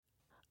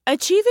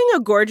Achieving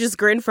a gorgeous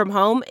grin from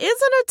home isn't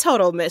a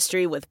total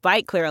mystery with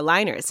Byte Clear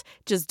aligners.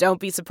 Just don't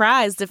be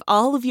surprised if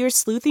all of your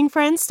sleuthing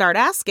friends start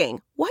asking,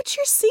 "What's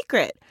your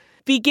secret?"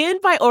 Begin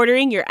by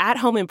ordering your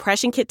at-home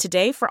impression kit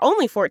today for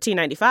only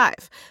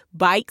 $14.95.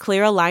 Byte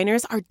Clear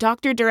aligners are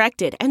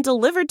doctor-directed and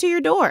delivered to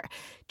your door.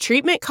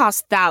 Treatment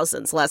costs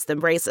thousands less than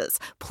braces.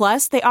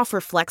 Plus, they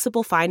offer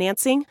flexible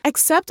financing,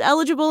 accept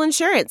eligible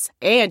insurance,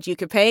 and you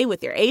can pay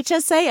with your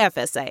HSA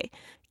FSA.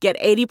 Get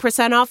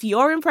 80% off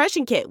your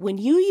impression kit when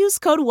you use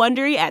code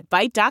WONDERY at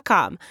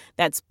Byte.com.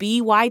 That's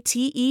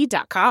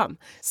BYTE.com.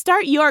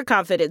 Start your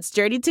confidence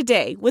journey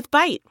today with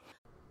Byte.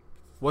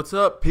 What's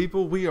up,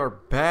 people? We are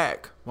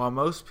back. While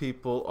most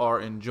people are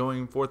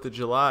enjoying 4th of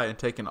July and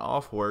taking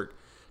off work,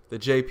 the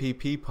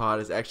JPP pod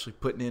is actually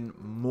putting in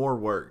more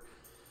work.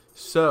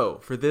 So,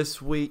 for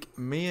this week,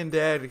 me and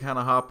Dad kind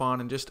of hop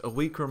on, and just a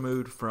week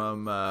removed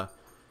from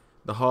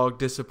the Hog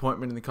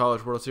disappointment in the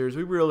College World Series,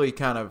 we really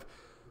kind of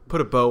put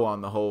a bow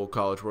on the whole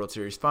College World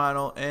Series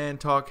final and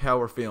talk how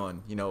we're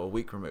feeling, a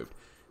week removed.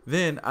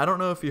 Then, I don't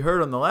know if you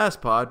heard on the last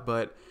pod,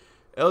 but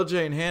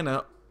LJ and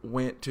Hannah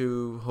went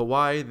to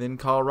Hawaii, then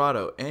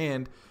Colorado,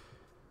 and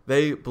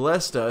they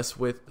blessed us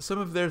with some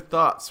of their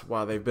thoughts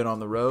while they've been on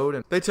the road.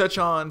 And they touch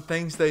on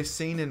things they've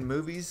seen in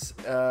movies,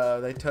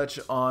 they touch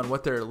on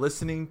what they're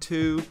listening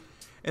to,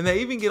 and they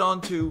even get on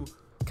to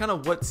kind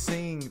of what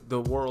seeing the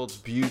world's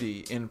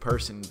beauty in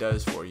person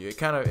does for you. It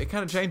kind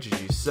of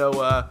changes you.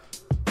 So,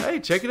 hey,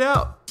 check it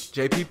out.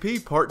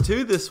 JPP Part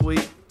 2 this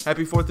week.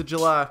 Happy 4th of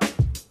July.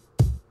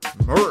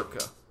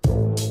 America.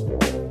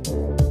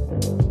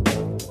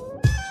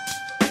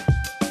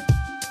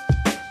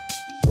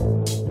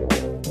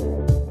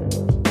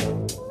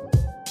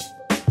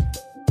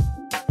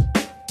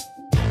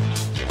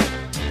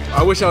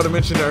 I wish I would have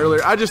mentioned it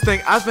earlier. I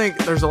think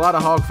there's a lot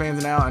of Hog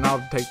fans now, and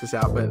I'll take this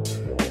out, but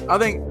I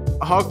think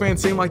Hog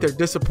fans seem like they're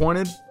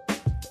disappointed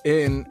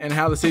in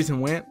how the season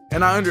went.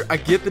 And I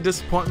get the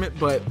disappointment,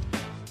 but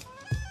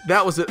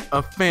that was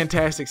a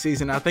fantastic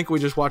season. I think we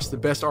just watched the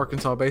best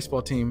Arkansas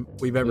baseball team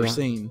we've ever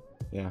seen.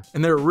 Yeah.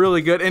 And they're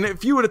really good. And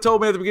if you would have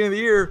told me at the beginning of the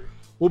year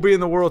we'll be in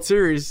the World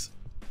Series,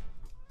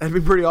 that'd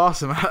be pretty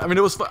awesome. I mean,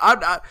 it was fun.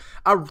 I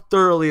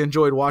thoroughly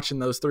enjoyed watching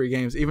those 3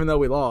 games, even though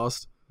we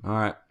lost. All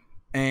right.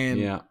 And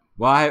yeah.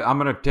 Well, I'm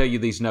going to tell you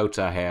these notes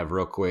I have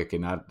real quick,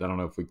 and I don't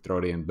know if we can throw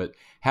it in, but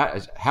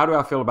how do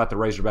I feel about the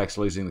Razorbacks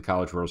losing the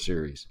College World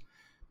Series?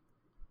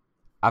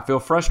 I feel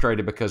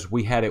frustrated because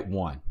we had it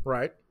won.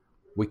 Right.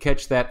 We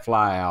catch that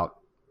fly out,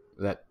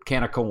 that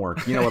can of corn.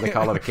 You know what they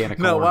call it, a can of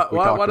corn? No,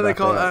 why do they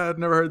call it? I've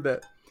never heard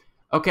that.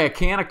 Okay, a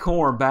can of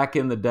corn back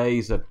in the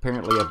days,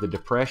 apparently, of the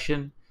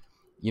Depression.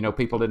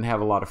 People didn't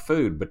have a lot of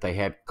food, but they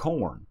had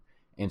corn.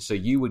 And so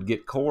you would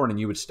get corn and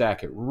you would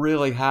stack it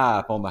really high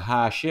up on the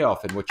high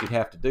shelf. And what you'd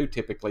have to do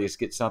typically is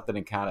get something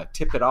and kind of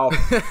tip it off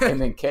and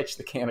then catch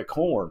the can of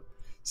corn.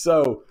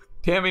 So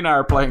Tammy and I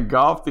are playing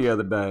golf the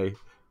other day,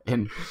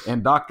 and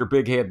Dr.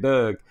 Big Head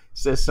Doug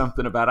says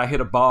something about, I hit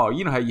a ball.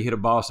 You know how you hit a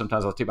ball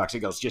sometimes on the tee box? He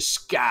goes, just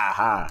sky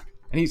high.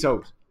 And he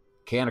goes,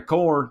 can of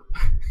corn.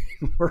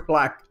 We're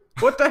like,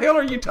 what the hell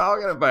are you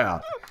talking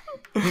about?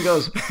 He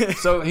goes,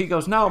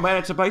 no, man,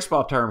 it's a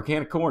baseball term, a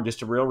can of corn,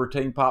 just a real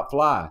routine pop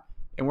fly.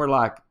 And we're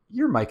like,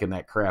 you're making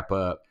that crap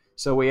up.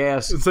 So we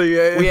asked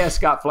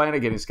Scott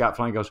Flanagan, and Scott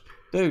Flanagan goes,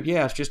 dude,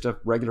 yeah, it's just a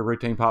regular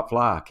routine pop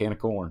fly, can of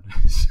corn.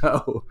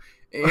 So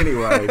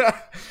anyway.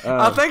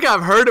 I think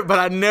I've heard it, but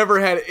I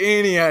never had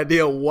any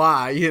idea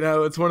why.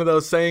 It's one of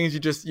those sayings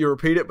you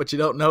repeat it, but you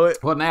don't know it.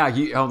 Well, now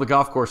on the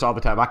golf course all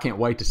the time, I can't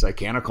wait to say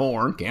can of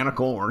corn.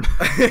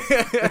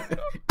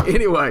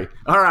 Anyway,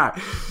 all right,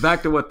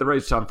 back to what the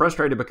race. So I'm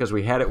frustrated because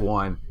we had it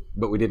won,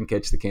 but we didn't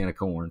catch the can of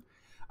corn.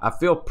 I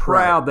feel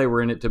proud they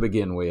were in it to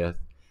begin with.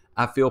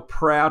 I feel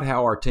proud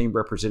how our team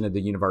represented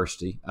the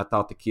university. I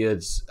thought the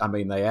kids,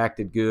 they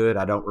acted good.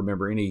 I don't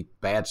remember any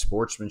bad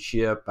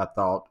sportsmanship. I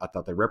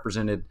thought they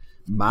represented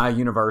my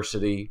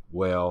university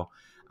well.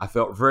 I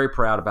felt very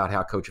proud about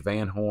how Coach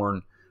Van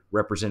Horn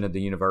represented the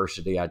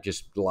university. I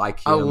just like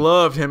him. I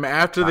loved him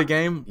after the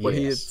game. What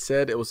he had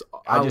said, it was.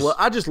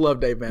 I just love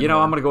Dave Van Horn.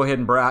 I'm going to go ahead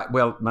and brag.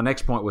 Well, my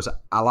next point was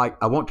I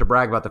want to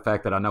brag about the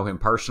fact that I know him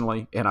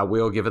personally, and I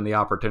will given the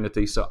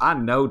opportunity. So I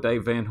know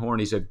Dave Van Horn.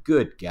 He's a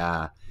good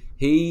guy.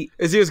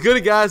 Is he as good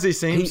a guy as he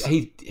seems?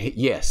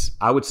 Yes,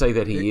 I would say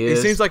that he is.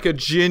 He seems like a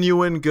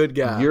genuine good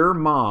guy. Your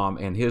mom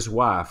and his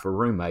wife were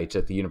roommates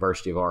at the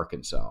University of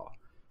Arkansas.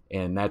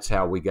 And that's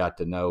how we got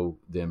to know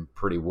them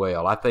pretty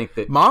well. I think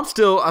that mom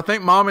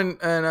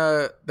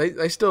and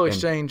they still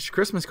exchange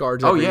Christmas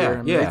cards every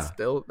year.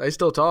 They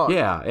still talk.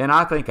 Yeah, and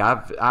I think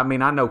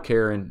I know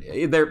Karen.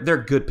 They're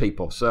good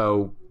people,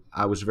 so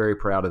I was very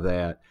proud of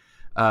that.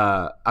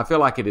 I feel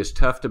like it is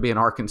tough to be an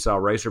Arkansas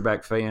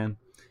Razorback fan.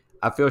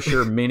 I feel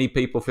sure many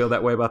people feel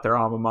that way about their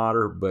alma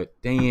mater, but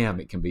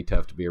damn, it can be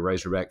tough to be a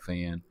Razorback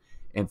fan.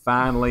 And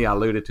finally, I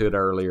alluded to it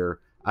earlier,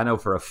 I know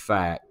for a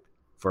fact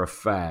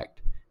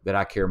that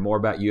I care more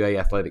about UA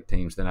athletic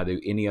teams than I do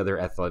any other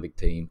athletic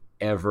team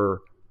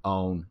ever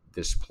on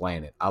this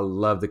planet. I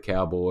love the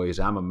Cowboys.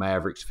 I'm a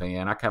Mavericks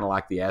fan. I kind of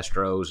like the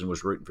Astros and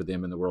was rooting for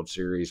them in the World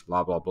Series,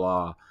 blah, blah,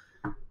 blah.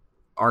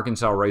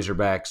 Arkansas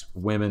Razorbacks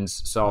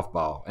women's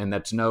softball, and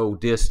that's no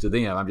diss to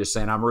them. I'm just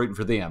saying I'm rooting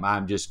for them.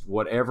 I'm just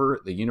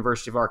whatever the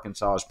University of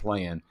Arkansas is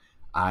playing,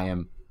 I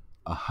am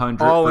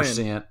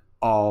 100%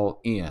 all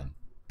in,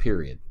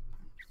 period.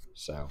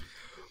 So,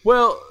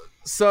 well,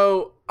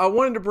 so I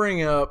wanted to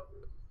bring up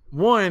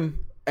one,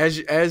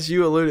 as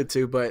you alluded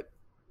to, but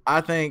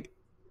I think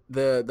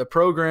the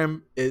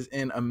program is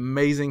in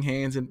amazing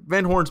hands, and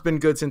Van Horn's been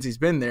good since he's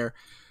been there,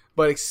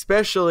 but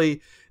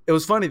especially it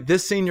was funny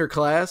this senior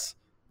class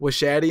with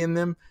Shaddy in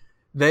them.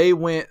 They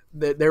went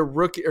their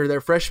rookie or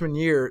their freshman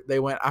year. They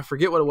went, I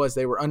forget what it was.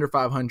 They were under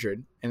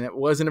 500, and it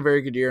wasn't a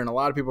very good year. And a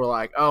lot of people were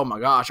like, "Oh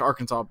my gosh,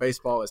 Arkansas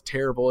baseball is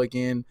terrible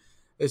again.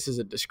 This is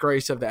a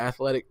disgrace of the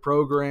athletic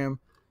program.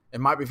 It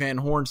might be Van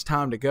Horn's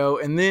time to go."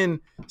 And then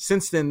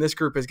since then, this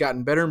group has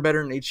gotten better and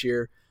better in each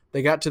year.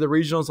 They got to the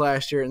regionals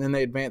last year, and then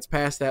they advanced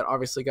past that.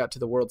 Obviously, got to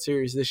the World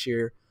Series this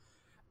year.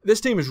 This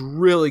team is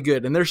really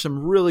good, and there's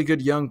some really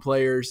good young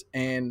players.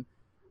 And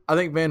I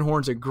think Van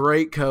Horn's a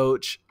great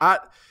coach.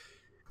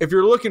 If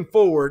you're looking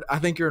forward, I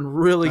think you're in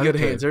really good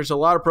hands. There's a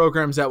lot of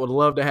programs that would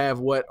love to have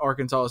what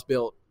Arkansas has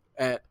built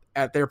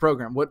at their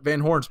program, what Van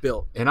Horn's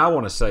built. And I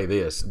want to say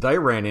this. They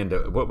ran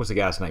into, what was the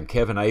guy's name?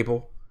 Kevin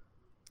Abel?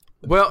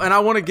 Well, and I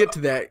want to get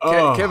to that.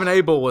 Kevin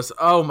Abel was,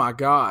 oh my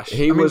gosh.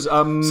 He was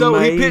amazing. So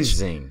he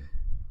pitched,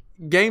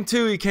 game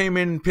 2, he came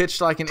in and pitched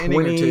like an inning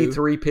or two.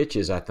 23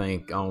 pitches, I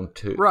think, on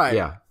 2. Right.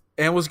 Yeah.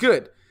 And was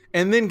good.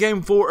 And then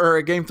game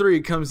 3,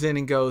 he comes in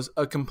and goes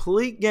a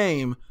complete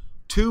game,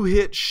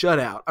 2-hit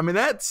shutout. I mean,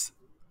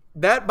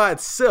 that by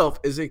itself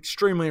is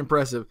extremely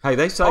impressive. Hey,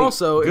 they say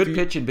also, good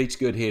pitching beats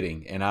good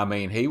hitting, and I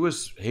mean he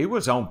was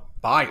on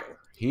fire.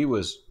 He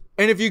was.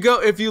 And if you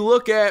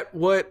look at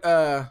what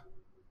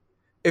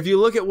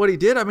he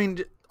did, I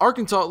mean,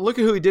 Arkansas. Look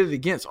at who he did it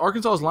against.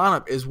 Arkansas's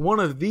lineup is one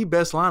of the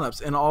best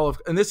lineups in all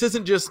of. And this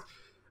isn't just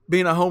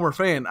being a Homer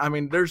fan. I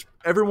mean,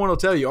 everyone will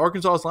tell you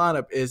Arkansas's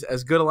lineup is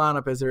as good a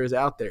lineup as there is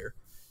out there,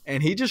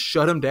 and he just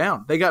shut them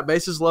down. They got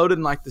bases loaded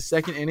in like the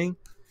second inning,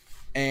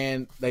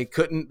 and they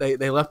couldn't.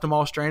 They left them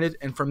all stranded,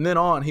 and from then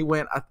on, he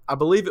went. I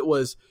believe it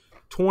was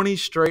 20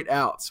 straight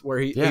outs where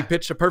he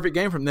pitched a perfect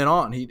game. From then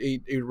on,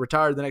 he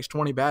retired the next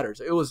 20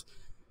 batters. It was.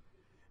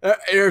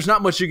 There's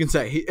not much you can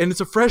say, and it's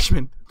a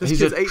freshman. This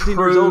kid's 18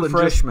 years old. And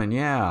freshman,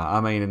 yeah.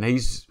 I mean, and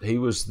he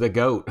was the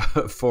GOAT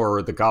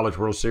for the College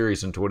World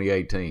Series in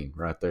 2018,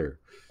 right there.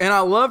 And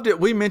I loved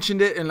it. We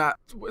mentioned it, and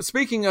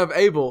speaking of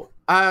Abel,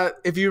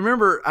 if you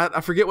remember,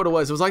 I forget what it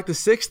was. It was like the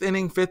 6th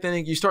inning, 5th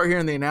inning. You start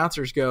hearing the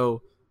announcers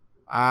go,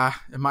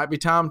 "It might be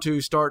time to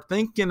start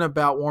thinking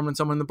about warming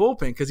someone in the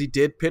bullpen," because he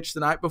did pitch the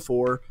night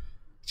before.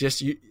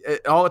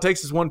 All it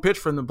takes is one pitch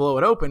for them to blow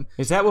it open.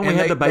 Is that when we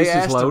had the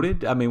bases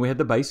loaded? I mean, we had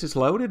the bases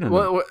loaded.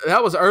 Well,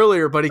 that was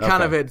earlier, but he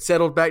kind of had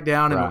settled back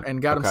down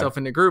and got himself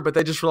in the groove. But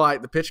they just were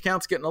like, the pitch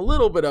count's getting a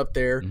little bit up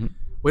there. Mm-hmm.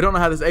 We don't know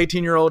how this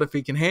 18-year-old, if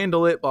he can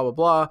handle it, blah, blah,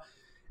 blah.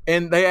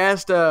 And they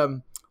asked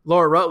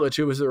Laura Rutledge,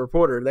 who was the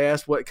reporter, they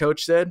asked what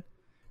coach said.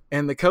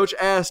 And the coach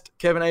asked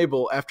Kevin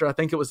Abel after I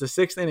think it was the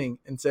 6th inning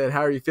and said,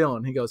 "How are you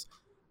feeling?" He goes,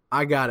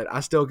 "I got it.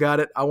 I still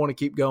got it. I want to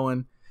keep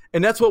going."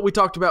 And that's what we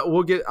talked about.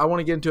 I want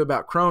to get into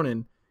about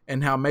Cronin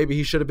and how maybe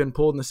he should have been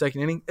pulled in the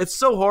second inning. It's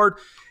so hard.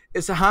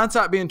 It's a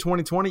hindsight being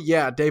 2020.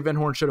 Yeah, Dave Van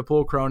Horn should have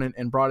pulled Cronin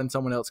and brought in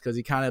someone else because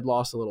he kind of had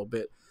lost a little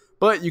bit.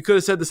 But you could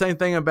have said the same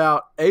thing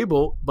about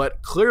Abel,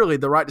 but clearly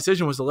the right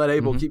decision was to let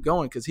Abel keep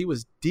going because he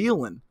was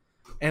dealing.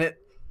 And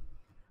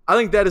I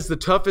think that is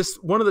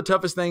one of the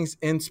toughest things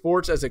in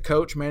sports as a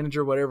coach,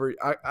 manager, whatever.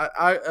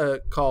 I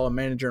call a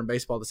manager in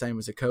baseball the same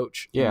as a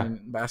coach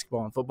in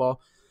basketball and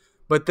football.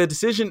 But the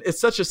decision is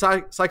such a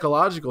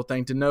psychological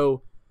thing to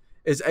know,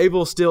 is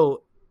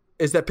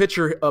that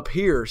pitcher up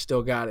here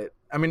still got it?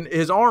 I mean,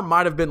 his arm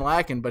might have been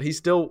lacking, but he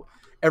still,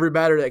 every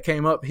batter that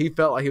came up, he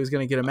felt like he was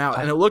going to get him out.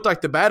 And it looked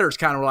like the batters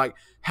kind of were like,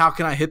 how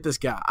can I hit this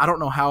guy? I don't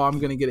know how I'm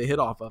going to get a hit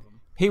off of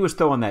him. He was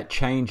throwing that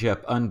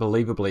changeup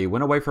unbelievably. He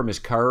went away from his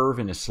curve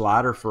and his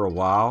slider for a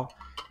while,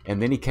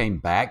 and then he came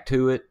back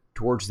to it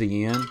towards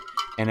the end.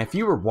 And if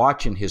you were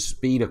watching his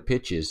speed of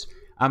pitches,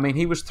 I mean,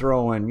 he was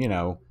throwing,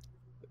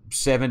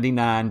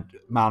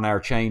 79-mile-an-hour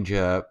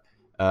changeup,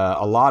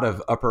 a lot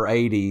of upper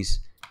 80s,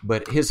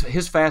 but his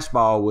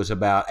fastball was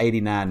about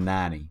 89,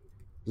 90.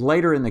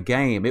 Later in the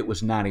game, it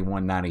was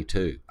 91,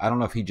 92. I don't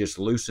know if he just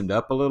loosened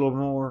up a little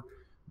more,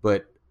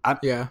 but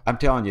I'm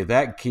telling you,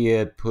 that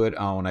kid put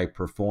on a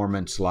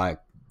performance like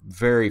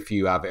very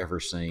few I've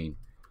ever seen,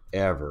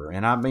 ever.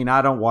 And I mean,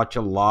 I don't watch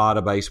a lot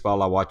of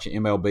baseball. I watch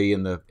MLB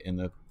in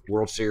the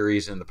World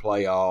Series and the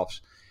playoffs.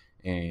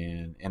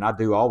 And I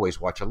do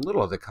always watch a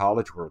little of the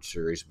College World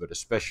Series, but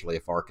especially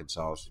if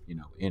Arkansas's,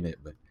 in it.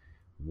 But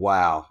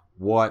wow,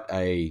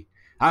 I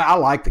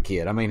like the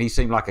kid. I mean, he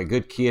seemed like a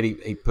good kid.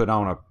 He put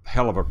on a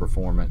hell of a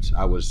performance.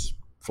 I was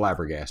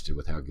flabbergasted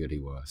with how good he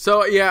was.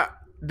 So yeah,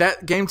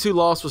 that game 2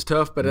 loss was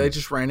tough, but they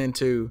just ran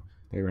into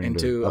a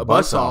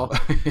buzzsaw.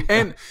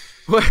 And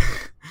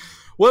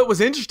What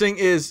was interesting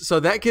is, so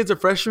that kid's a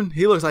freshman.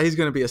 He looks like he's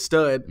going to be a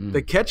stud.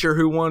 The catcher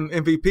who won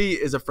MVP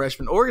is a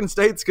freshman. Oregon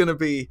State's going to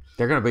be –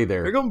 they're going to be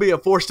there. They're going to be a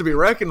force to be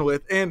reckoned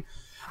with. And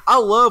I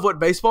love what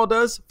baseball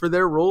does for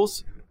their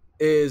rules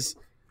is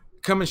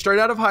coming straight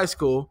out of high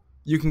school,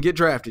 you can get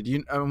drafted.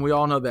 We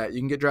all know that. You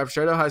can get drafted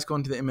straight out of high school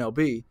into the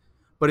MLB.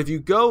 But if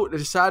you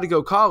decide to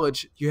go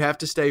college, you have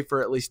to stay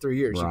for at least 3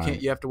 years.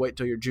 Right. You have to wait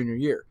till your junior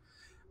year.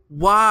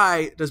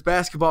 Why does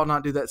basketball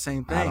not do that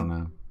same thing? I don't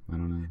know.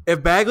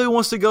 If Bagley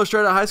wants to go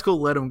straight out of high school,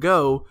 let him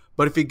go.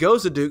 But if he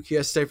goes to Duke, he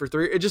has to stay for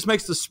 3 years. It just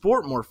makes the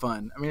sport more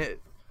fun. I mean,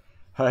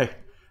 hey,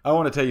 I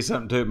want to tell you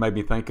something too. It made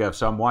me think of.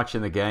 So I'm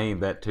watching the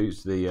game that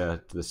Tuesday,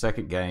 the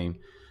second game,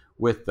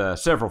 with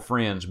several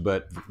friends,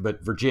 but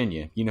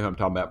Virginia. You know who I'm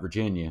talking about,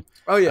 Virginia.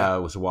 Oh yeah,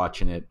 was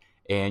watching it,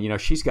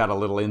 and she's got a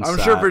little insight.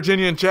 I'm sure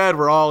Virginia and Chad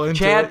were all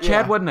into it.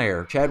 Chad wasn't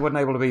there. Chad wasn't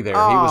able to be there. He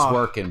was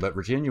working, but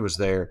Virginia was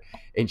there,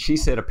 and she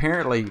said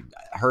apparently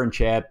her and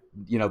Chad,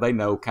 they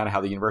know kind of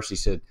how the university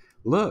said,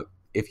 look,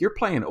 if you're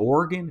playing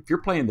Oregon, if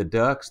you're playing the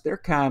Ducks, they're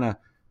kind of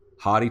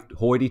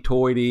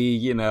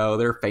hoity-toity,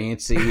 they're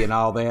fancy and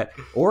all that.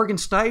 Oregon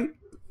State,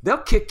 they'll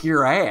kick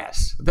your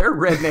ass. They're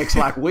rednecks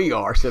like we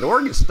are. Said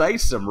Oregon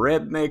State's some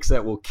rednecks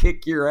that will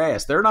kick your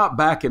ass. They're not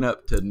backing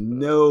up to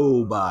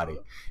nobody.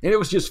 And it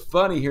was just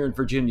funny hearing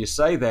Virginia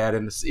say that,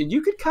 and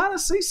you could kind of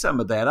see some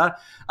of that.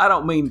 I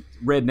don't mean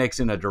rednecks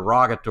in a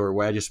derogatory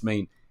way. I just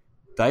mean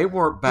they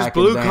weren't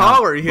backing down. Blue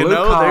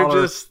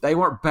collar, they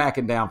weren't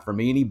backing down from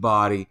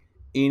anybody,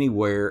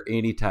 anywhere,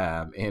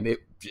 anytime,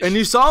 and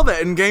you saw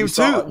that in game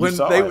 2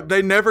 when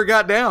they never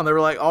got down. They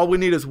were like, all we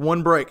need is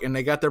one break, and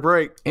they got their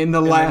break. In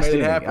the last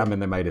inning. I mean,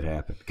 they made it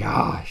happen.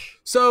 Gosh.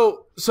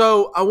 So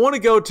I want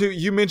to go to,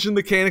 you mentioned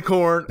the can of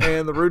corn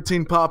and the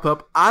routine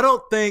pop-up. I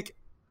don't think,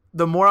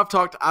 the more I've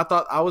talked, I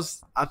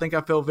think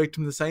I fell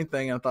victim to the same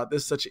thing. I thought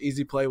this is such an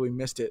easy play, we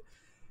missed it.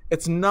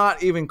 It's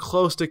not even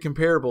close to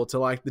comparable to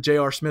like the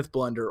J.R. Smith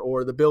blunder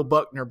or the Bill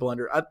Buckner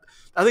blunder.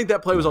 I think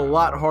that play was a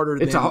lot harder.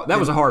 That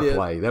was a hard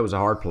play. That was a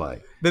hard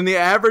play. Then the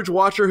average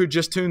watcher who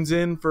just tunes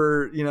in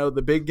for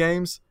the big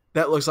games,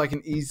 that looks like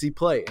an easy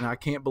play, and I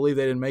can't believe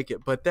they didn't make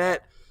it. But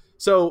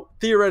so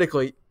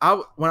theoretically,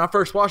 when I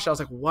first watched it, I was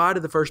like, why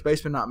did the first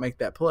baseman not make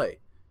that play?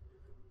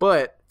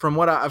 But from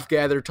what I've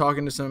gathered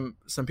talking to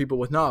some people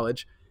with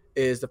knowledge,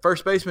 is the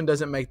first baseman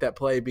doesn't make that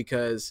play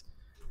because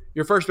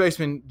your first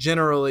baseman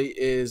generally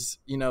is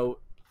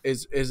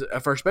a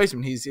first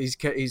baseman.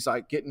 He's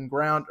like getting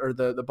ground or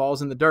the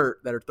balls in the dirt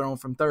that are thrown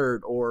from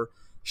third or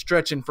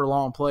stretching for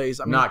long plays.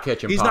 I mean, not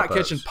catching he's pop-ups. not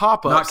catching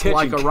pop-ups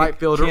like a right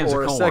fielder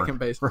or a second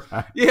baseman.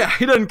 Right. Yeah,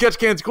 he doesn't catch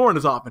cans of corn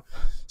as often.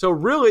 So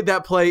really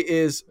that play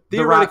is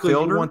theoretically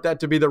you want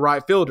that to be the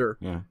right fielder.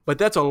 Yeah. But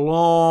that's a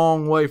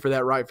long way for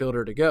that right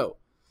fielder to go.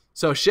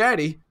 So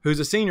Shaddy, who's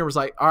a senior, was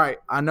like, all right,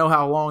 I know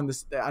how long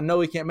I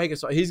know he can't make it,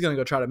 so he's going to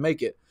go try to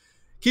make it.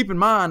 Keep in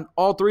mind,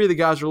 all three of the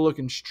guys are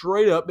looking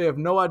straight up. They have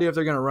no idea if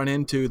they're going to run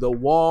into the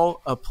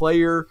wall, a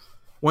player,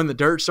 when the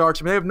dirt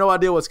starts. I mean, they have no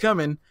idea what's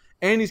coming,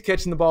 and he's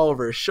catching the ball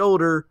over his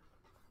shoulder.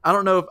 I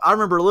don't know if – I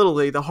remember Little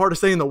League, the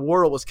hardest thing in the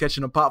world was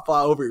catching a pop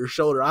fly over your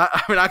shoulder.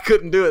 I mean, I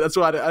couldn't do it. That's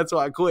why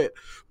I quit.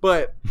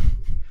 But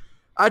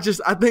I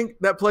think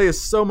that play is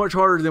so much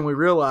harder than we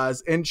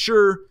realize. And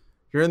sure,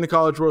 you're in the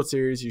College World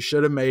Series. You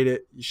should have made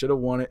it. You should have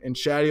won it. And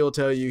Shaddy will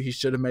tell you he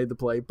should have made the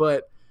play.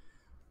 But –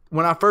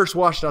 when I first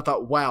watched it, I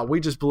thought, wow, we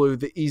just blew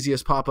the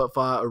easiest pop-up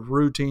fly, a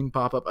routine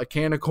pop-up, a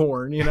can of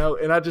corn,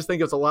 and I just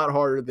think it's a lot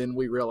harder than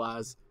we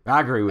realize. I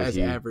agree with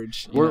you. As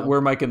average.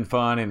 We're making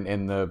fun,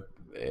 and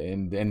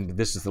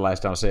this is the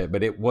last time I say it,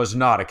 but it was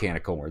not a can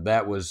of corn.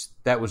 That was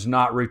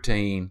not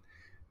routine.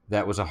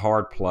 That was a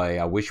hard play.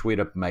 I wish we'd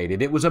have made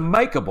it. It was a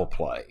makeable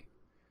play.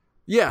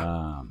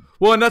 Yeah.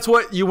 Well, and that's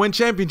what you win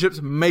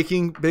championships,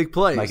 making big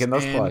plays. Making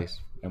those plays.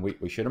 And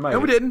we should have made it.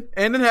 And we didn't.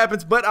 And it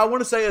happens. But I want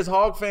to say as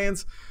Hog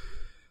fans –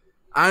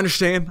 I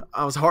understand.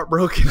 I was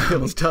heartbroken.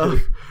 It was tough.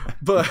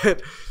 But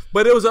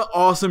it was an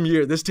awesome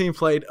year. This team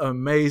played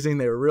amazing.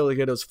 They were really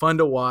good. It was fun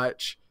to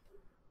watch.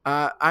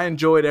 I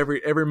enjoyed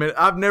every minute.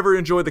 I've never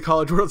enjoyed the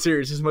College World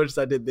Series as much as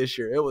I did this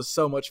year. It was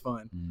so much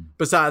fun.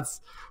 Besides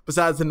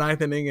the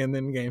ninth inning and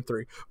then game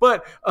 3.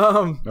 But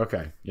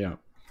okay, yeah.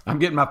 I'm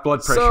getting my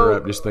blood pressure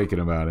up just thinking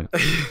about it.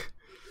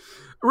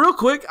 Real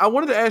quick, I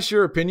wanted to ask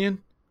your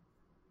opinion.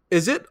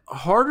 Is it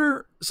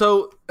harder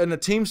in a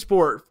team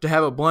sport to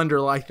have a blunder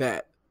like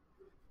that?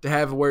 To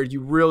have where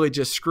you really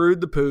just screwed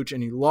the pooch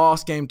and you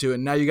lost game 2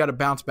 and now you got to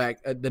bounce back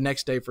the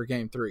next day for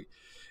game 3.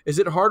 Is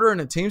it harder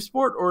in a team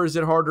sport or is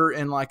it harder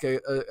in like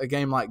a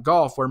game like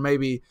golf where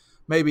maybe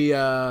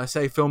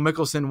say Phil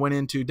Mickelson went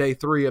into day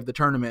 3 of the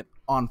tournament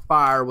on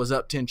fire, was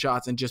up 10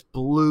 shots and just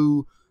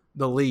blew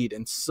the lead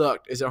and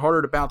sucked? Is it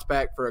harder to bounce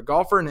back for a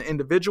golfer in an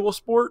individual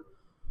sport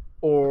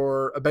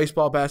or a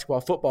baseball,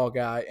 basketball, football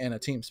guy in a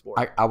team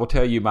sport? I will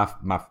tell you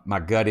my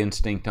gut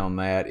instinct on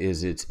that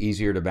is it's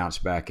easier to bounce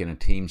back in a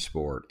team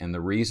sport. And the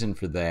reason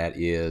for that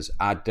is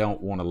I don't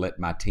want to let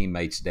my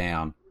teammates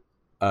down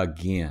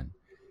again.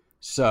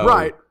 So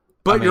right.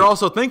 But you're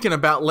also thinking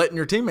about letting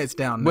your teammates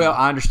down now. Well,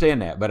 I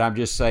understand that. But I'm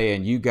just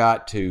saying you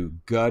got to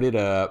gut it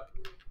up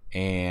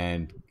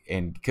and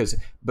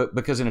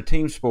because in a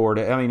team sport,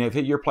 I mean, if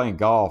you're playing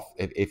golf,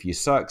 if you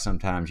suck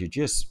sometimes, you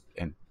just,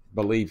 and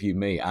believe you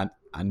me, I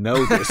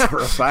know this for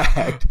a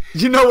fact.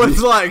 You know what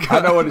it's like. I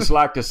know what it's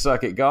like to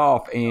suck at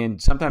golf,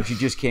 and sometimes you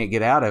just can't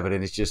get out of it,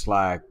 and it's just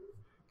like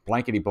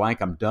blankety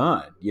blank, I'm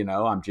done.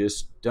 I'm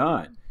just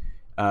done.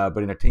 But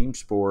in a team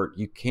sport,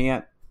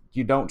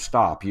 you don't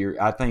stop.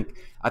 I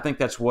think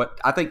that's what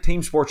I think.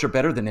 Team sports are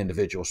better than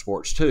individual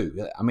sports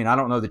too. I mean, I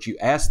don't know that you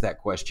asked that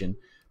question,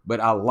 but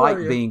I like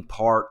being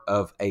part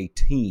of a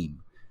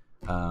team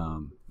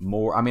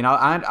more. I mean,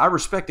 I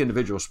respect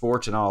individual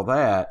sports and all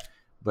that,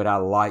 but I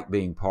like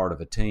being part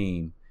of a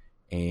team,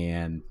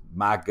 and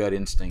my gut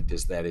instinct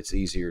is that it's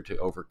easier to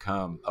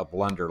overcome a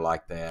blunder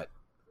like that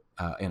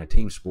in a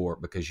team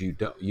sport because you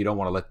don't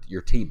want to let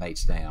your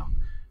teammates down.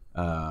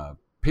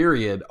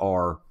 Period.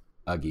 Or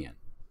again,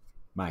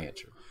 my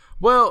answer.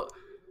 Well,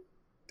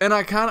 and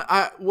I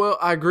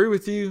agree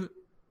with you.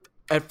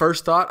 At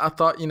first thought, I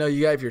thought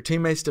you have your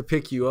teammates to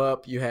pick you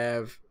up. You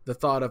have the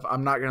thought of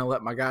I'm not going to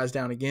let my guys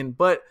down again.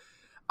 But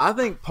I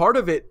think part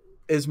of it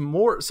is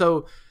more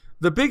so.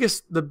 The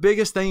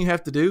biggest thing you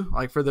have to do,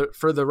 like for the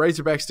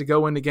Razorbacks to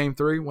go into Game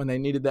 3 when they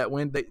needed that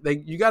win,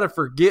 you got to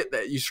forget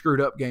that you screwed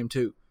up Game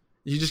 2.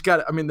 You just got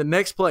to. I mean, the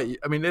next play.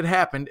 I mean, it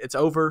happened. It's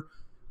over.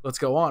 Let's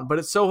go on. But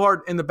it's so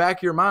hard in the back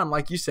of your mind,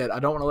 like you said. I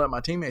don't want to let my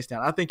teammates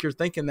down. I think you're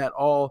thinking that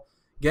all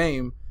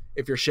game.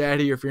 If you're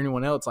Shaddy or if you're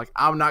anyone else, like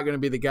I'm not going to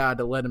be the guy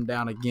to let him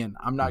down again.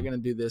 I'm not going to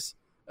do this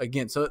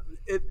again. So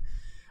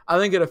I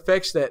think it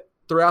affects that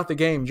throughout the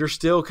game. You're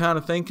still kind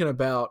of thinking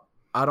about,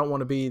 I don't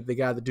want to be the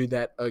guy to do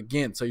that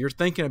again. So you're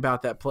thinking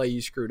about that play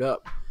you screwed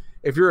up.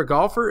 If you're a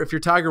golfer, if you're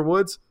Tiger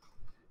Woods,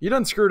 you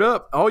done screwed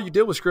up. All you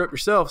did was screw up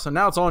yourself. So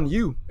now it's on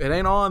you. It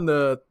ain't on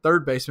the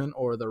third baseman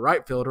or the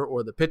right fielder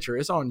or the pitcher.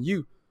 It's on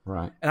you.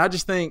 Right. And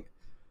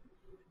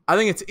I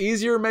think it's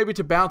easier maybe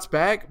to bounce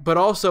back, but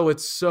also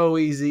it's so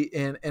easy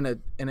in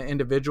an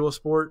individual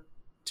sport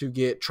to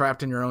get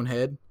trapped in your own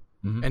head.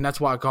 Mm-hmm. And that's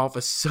why golf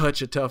is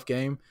such a tough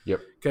game. Yep.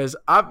 Because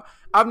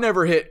I've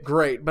never hit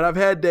great, but I've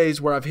had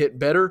days where I've hit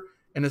better.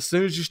 And as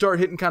soon as you start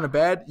hitting kind of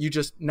bad, you're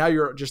just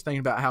thinking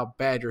about how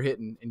bad you're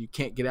hitting, and you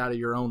can't get out of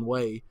your own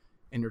way,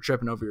 and you're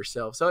tripping over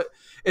yourself. So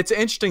it's an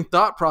interesting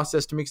thought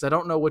process to me because I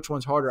don't know which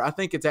one's harder. I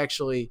think it's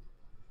actually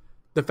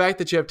the fact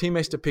that you have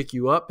teammates to pick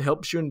you up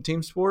helps you in a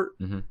team sport,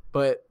 mm-hmm.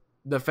 but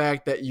the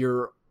fact that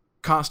you're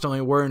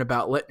constantly worrying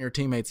about letting your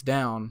teammates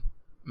down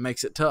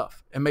makes it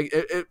tough. And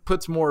it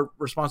puts more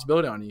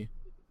responsibility on you.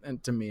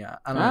 And to me, I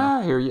don't know.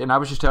 I hear you. And I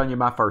was just telling you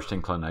my first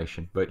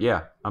inclination. But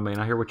yeah, I mean,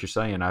 I hear what you're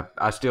saying.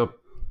 I still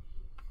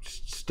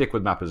stick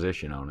with my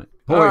position on it.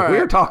 Boy, right.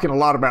 We're talking a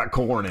lot about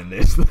corn in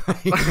this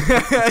thing.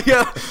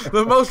 Yeah,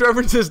 the most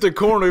references to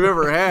corn we've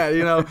ever had,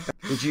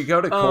 Did you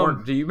go to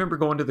corn? Do you remember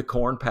going to the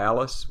Corn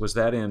Palace? Was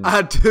that in?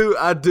 I do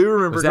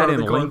remember. Was that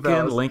in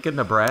Lincoln,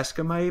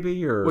 Nebraska,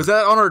 maybe? Or was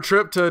that on our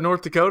trip to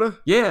North Dakota?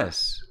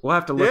 Yes, we'll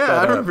have to look that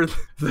up. I remember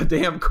the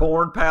damn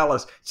Corn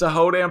Palace. It's a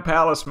whole damn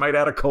palace made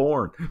out of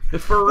corn.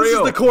 For real. This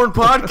is the Corn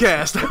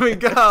Podcast. I mean,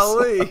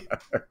 golly.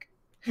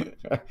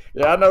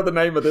 Yeah, I know the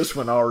name of this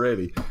one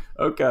already.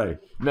 Okay,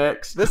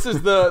 next. This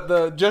is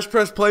the Just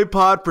Press Play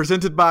pod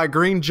presented by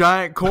Green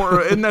Giant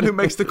Corn. Isn't that who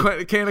makes the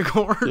can of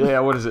corn? Yeah,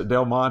 what is it,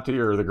 Del Monte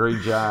or the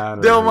Green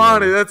Giant? Del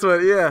Monte, that's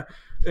what, yeah.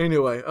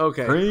 Anyway,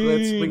 okay.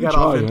 We got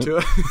off into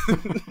it.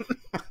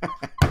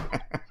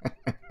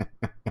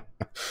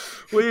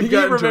 Do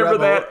you remember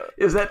that?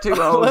 Is that too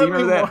old? Do you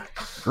remember that?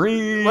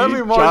 Green Let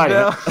me mark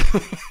down.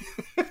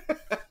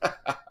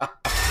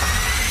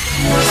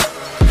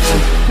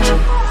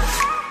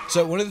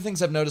 So one of the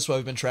things I've noticed while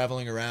we've been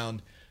traveling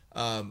around,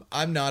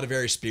 I'm not a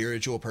very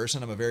spiritual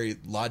person. I'm a very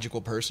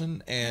logical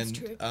person. And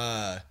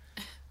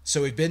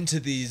so we've been to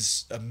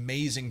these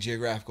amazing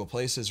geographical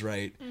places,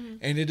 right? Mm-hmm.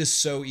 And it is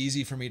so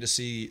easy for me to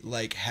see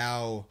like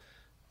how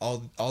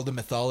all the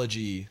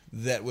mythology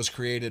that was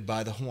created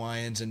by the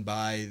Hawaiians and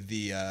by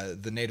the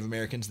Native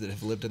Americans that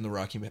have lived in the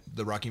Rocky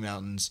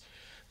Mountains,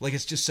 like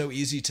it's just so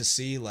easy to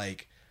see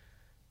like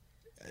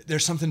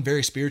there's something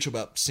very spiritual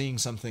about seeing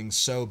something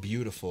so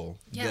beautiful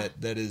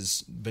that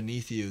is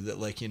beneath you that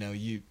like,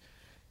 it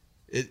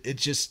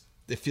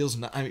feels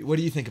not, I mean, what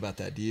do you think about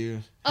that? Do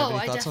you have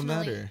any thoughts on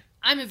that? Or?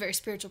 I'm a very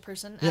spiritual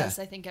person, as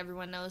I think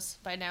everyone knows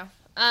by now.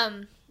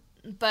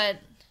 But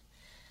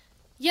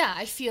yeah,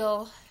 I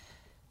feel,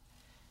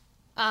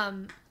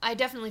 I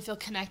definitely feel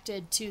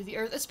connected to the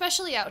earth,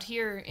 especially out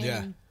here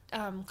in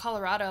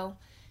Colorado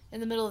in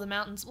the middle of the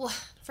mountains. Well,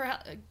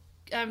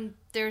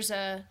 there's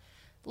a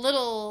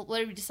little, what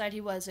did we decide he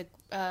was?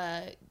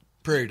 A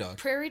prairie dog.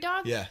 Prairie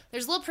dog? Yeah.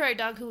 There's a little prairie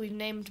dog who we've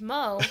named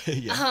Mo.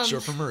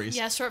 Short for Maurice.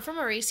 Yeah, short for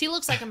Maurice. He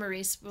looks like a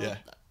Maurice.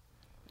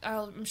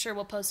 I'm sure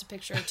we'll post a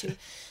picture or two.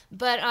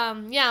 But,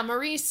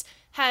 Maurice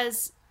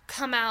has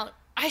come out.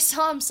 I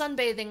saw him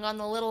sunbathing on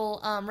the little,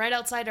 right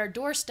outside our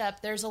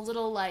doorstep. There's a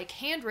little, like,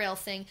 handrail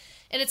thing,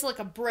 and it's like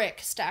a brick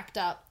stacked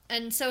up.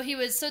 And so he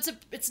was,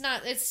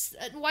 it's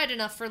wide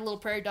enough for a little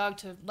prairie dog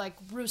to, like,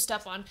 roost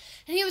up on.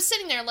 And he was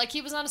sitting there like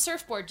he was on a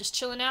surfboard, just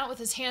chilling out with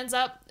his hands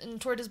up and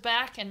toward his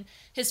back and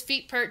his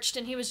feet perched.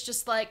 And he was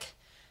just, like,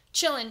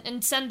 chilling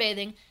and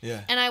sunbathing.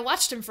 Yeah. And I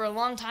watched him for a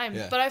long time,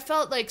 Yeah. but I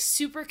felt like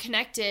super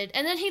connected.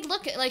 And then he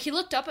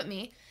looked up at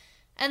me,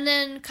 and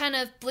then kind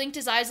of blinked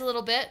his eyes a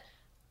little bit,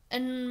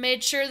 and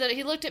made sure that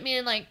he looked at me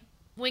and like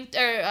winked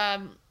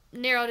or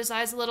narrowed his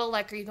eyes a little,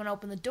 like, "Are you going to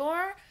open the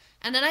door?"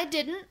 And then I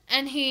didn't,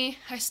 and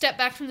I stepped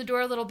back from the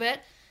door a little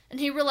bit, and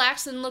he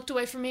relaxed and looked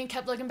away from me and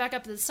kept looking back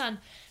up at the sun.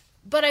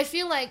 But I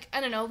feel like, I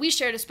don't know, we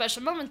shared a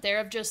special moment there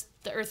of just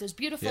the earth is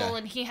beautiful,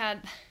 and he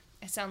had,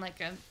 I sound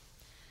like a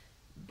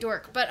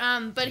dork, but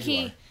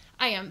he,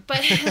 I am, but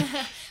he,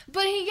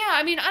 yeah,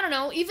 I mean, I don't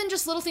know, even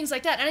just little things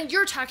like that. And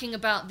you're talking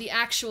about the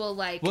actual,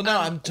 like, well, no,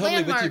 I'm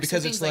totally with you,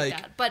 because it's like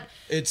that. But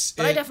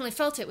I definitely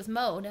felt it with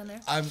Mo down there.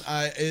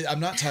 I'm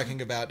not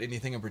talking about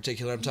anything in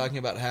particular. I'm talking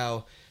about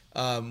how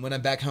when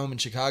I'm back home in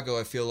Chicago,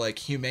 I feel like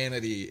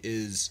humanity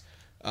is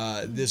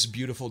this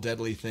beautiful,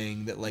 deadly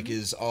thing that like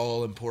is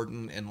all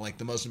important, and like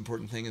the most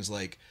important thing is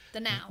like the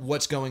now,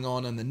 what's going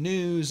on the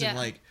news, and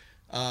like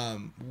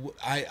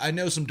I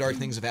know some dark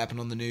things have happened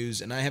on the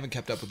news, and I haven't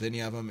kept up with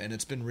any of them, and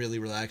it's been really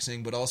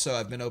relaxing. But also,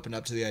 I've been opened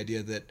up to the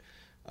idea that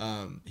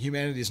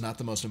humanity is not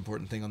the most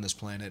important thing on this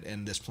planet,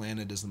 and this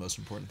planet is the most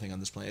important thing on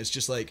this planet. It's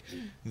just like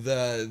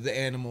the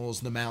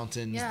animals, the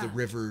mountains, the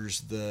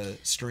rivers, the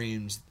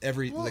streams,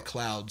 the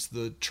clouds,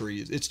 the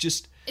trees.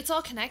 It's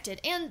all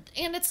connected, and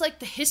it's like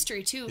the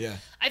history too. Yeah,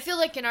 I feel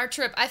like in our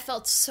trip, I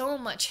felt so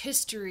much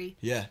history.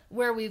 Yeah,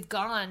 where we've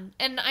gone,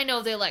 and I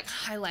know they like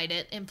highlight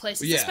it in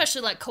places,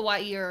 especially like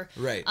Kauai or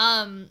right.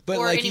 But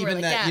or like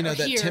even like that, that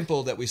that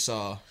temple that we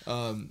saw.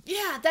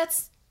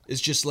 It's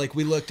just like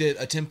we looked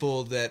at a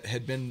temple that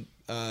had been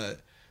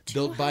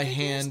built by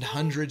hand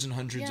hundreds and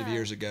hundreds of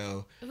years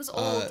ago. It was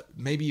old.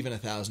 Maybe even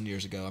 1,000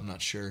 years ago. I'm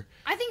not sure.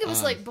 I think it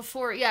was like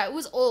before. Yeah, it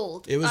was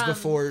old. It was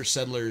before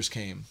settlers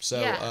came.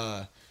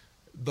 So,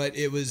 but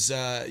it was,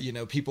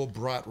 people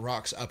brought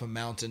rocks up a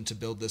mountain to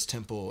build this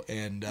temple.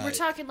 And we're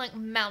talking like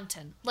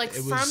mountain. Like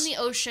from the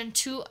ocean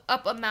to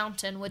up a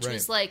mountain, which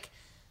was like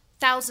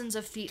thousands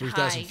of feet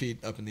 3,000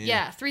 feet up in the air.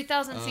 Yeah,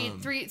 3,000 feet.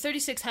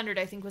 3,600,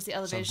 I think, was the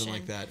elevation. Something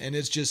like that. And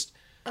it's just,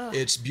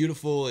 it's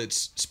beautiful.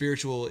 It's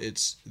spiritual.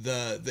 It's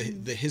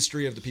the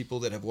history of the people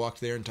that have walked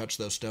there and touched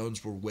those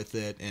stones were with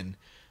it. And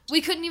we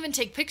couldn't even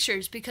take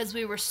pictures because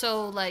we were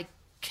so like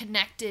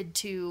connected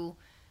to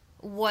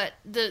what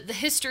the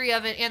history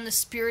of it and the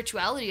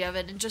spirituality of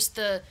it, and just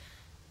the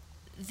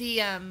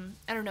I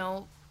don't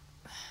know,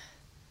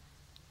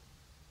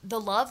 the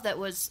love that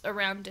was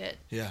around it.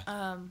 Yeah.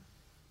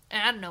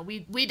 And I don't know, we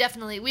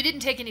didn't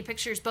take any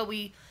pictures, but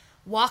we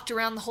walked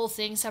around the whole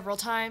thing several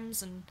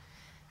times, and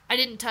I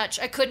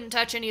couldn't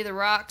touch any of the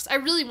rocks. I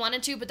really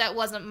wanted to, but that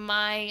wasn't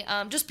my,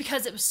 just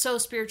because it was so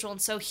spiritual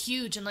and so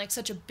huge and like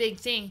such a big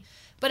thing,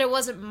 but it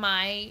wasn't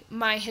my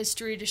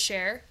history to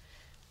share.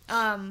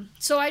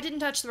 So I didn't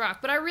touch the rock,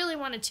 but I really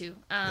wanted to.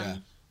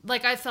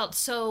 Like I felt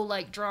so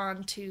like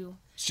drawn to.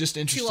 It's just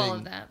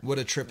interesting what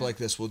a trip like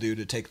this will do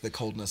to take the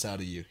coldness out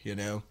of you, you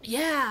know?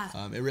 Yeah.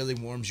 It really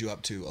warms you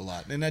up to a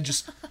lot. And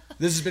this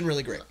has been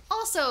really great.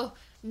 Also,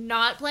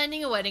 not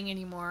planning a wedding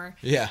anymore.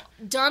 Yeah.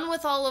 Done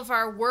with all of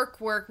our work.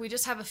 We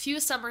just have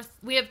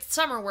we have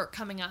summer work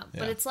coming up,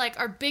 but it's like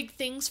our big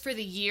things for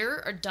the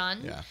year are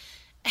done. Yeah.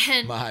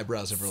 And my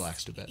eyebrows have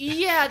relaxed a bit.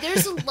 Yeah,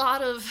 there's a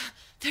lot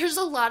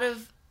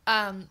of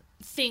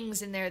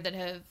things in there that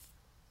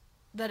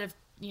have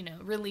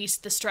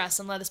released the stress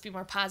and let us be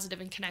more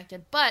positive and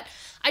connected. But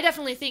I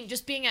definitely think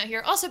just being out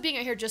here,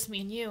 just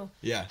me and you,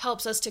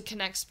 helps us to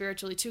connect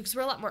spiritually too, because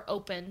we're a lot more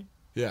open.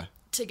 Yeah.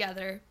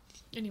 Together.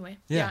 Anyway,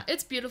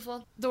 it's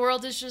beautiful. The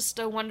world is just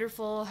a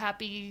wonderful,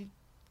 happy,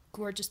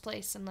 gorgeous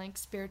place, and like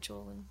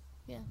spiritual, and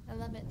I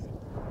love it.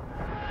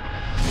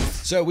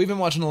 So we've been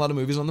watching a lot of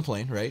movies on the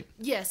plane, right?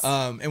 Yes.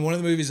 And one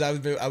of the movies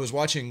I was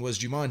watching was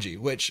Jumanji,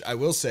 which I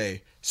will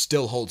say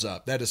still holds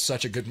up. That is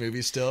such a good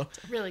movie still.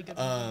 Really good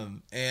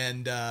movie.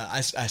 And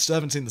I still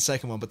haven't seen the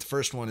second one, but the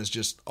first one is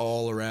just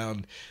all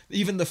around.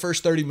 Even the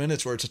first 30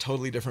 minutes where it's a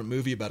totally different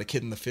movie about a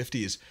kid in the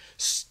 50s,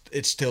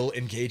 it's still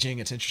engaging.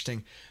 It's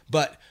interesting.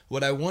 But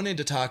what I wanted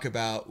to talk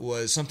about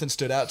was something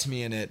stood out to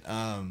me in it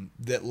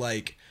that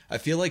like I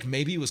feel like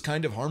maybe was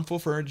kind of harmful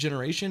for our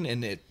generation,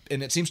 and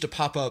it seems to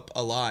pop up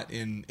a lot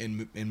in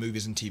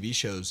movies and TV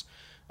shows.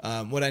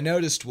 What I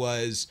noticed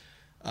was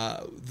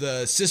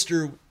the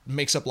sister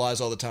makes up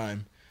lies all the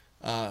time,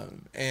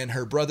 and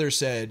her brother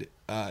said,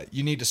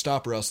 "You need to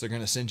stop, or else they're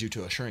going to send you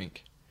to a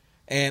shrink."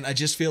 And I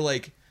just feel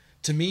like,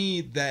 to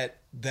me, that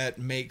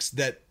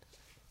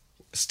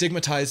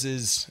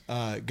stigmatizes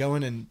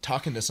going and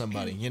talking to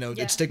somebody. You know,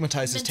 it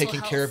stigmatizes mental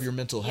taking care of your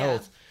mental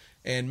health,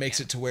 and makes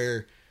it to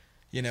where,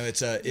 you know,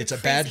 it's a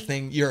bad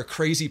thing. You're a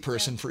crazy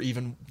person for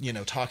even,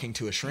 talking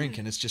to a shrink.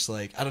 And it's just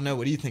like, I don't know.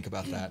 What do you think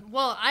about that?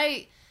 Well,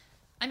 I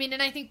mean,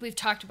 and I think we've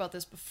talked about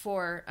this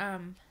before.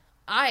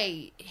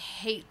 I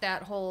hate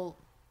the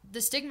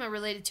stigma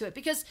related to it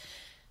because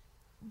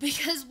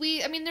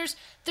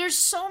there's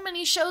so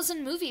many shows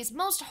and movies.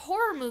 Most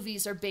horror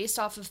movies are based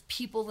off of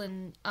people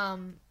in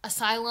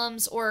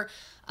asylums or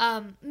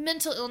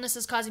mental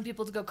illnesses causing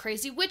people to go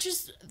crazy, which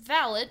is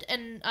valid,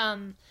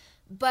 and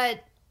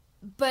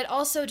but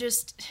also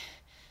just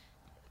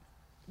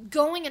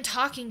going and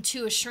talking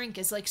to a shrink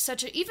is like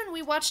such a, even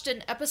we watched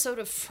an episode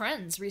of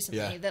Friends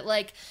recently that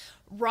like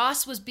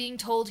Ross was being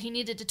told he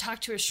needed to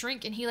talk to a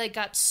shrink, and he like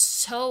got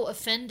so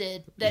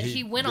offended that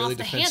he went really off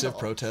the handle,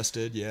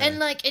 protested,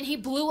 and he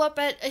blew up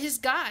at his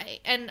guy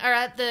or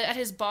at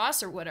his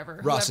boss or whatever.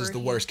 Ross is the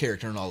worst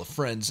character in all of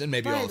Friends and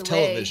maybe all of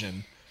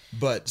television.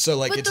 But so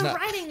like, but it's not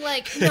writing,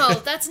 like, no,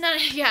 that's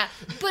not, yeah.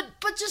 But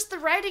just the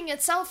writing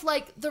itself,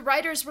 like the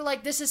writers were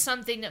like, this is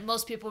something that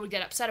most people would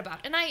get upset about,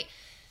 and I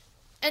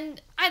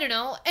don't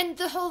know, and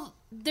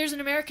there's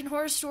an American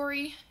Horror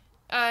Story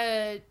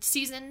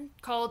season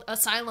called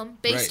Asylum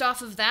based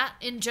off of that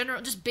in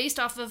general, just based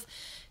off of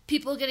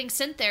people getting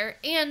sent there,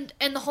 and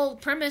the whole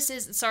premise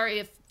is,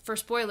 sorry for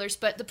spoilers,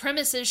 but the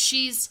premise is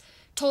she's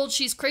told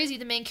she's crazy,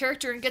 the main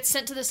character, and gets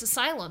sent to this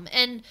asylum,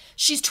 and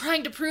she's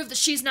trying to prove that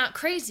she's not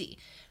crazy.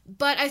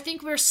 But I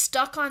think we're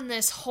stuck on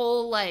this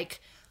whole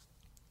like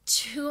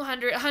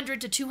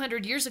 100 to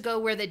 200 years ago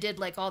where they did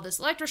like all this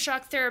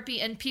electroshock therapy,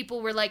 and people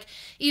were like,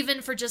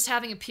 even for just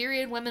having a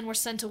period, women were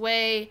sent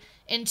away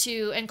and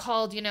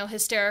called,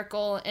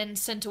 hysterical and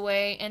sent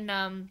away, and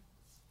they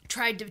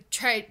tried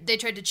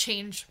to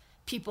change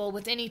people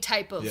with any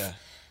type of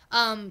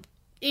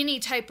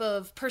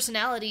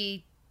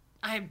personality.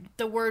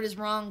 The word is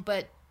wrong,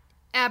 but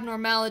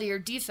abnormality or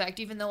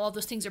defect, even though all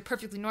those things are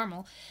perfectly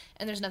normal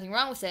and there's nothing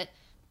wrong with it.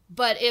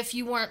 But if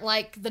you weren't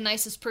like the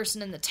nicest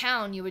person in the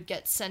town, you would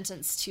get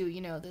sentenced to,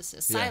 this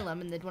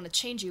asylum, and they'd want to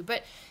change you.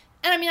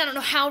 And I mean, I don't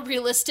know how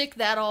realistic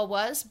that all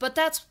was, but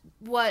that's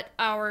what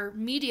our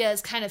media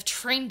has kind of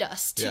trained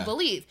us to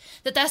believe,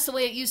 that that's the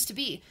way it used to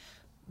be.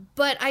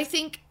 But I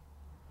think,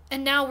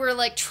 and now we're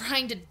like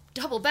trying to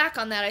double back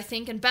on that, I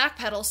think, and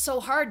backpedal so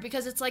hard,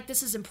 because it's like,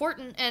 this is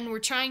important, and we're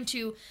trying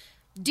to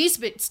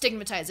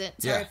destigmatize it.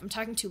 Sorry if I'm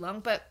talking too long,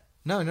 but...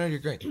 No, you're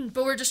great.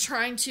 But we're just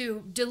trying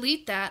to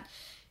delete that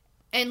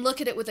and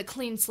look at it with a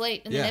clean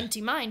slate and an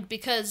empty mind,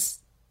 because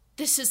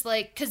this is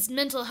like, because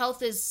mental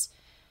health is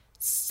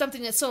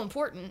something that's so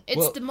important.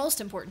 It's the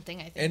most important thing,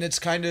 I think. And it's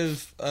kind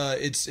of,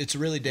 it's a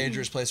really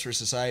dangerous place for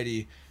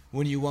society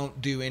when you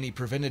won't do any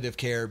preventative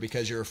care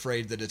because you're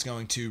afraid that it's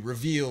going to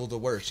reveal the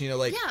worst.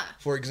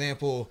 For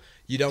example,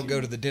 you don't go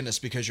to the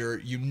dentist because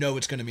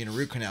it's going to be in a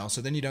root canal.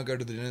 So then you don't go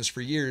to the dentist for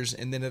years,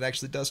 and then it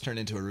actually does turn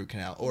into a root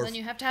canal. Or then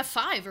you have to have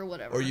 5 or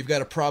whatever. Or you've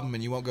got a problem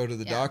and you won't go to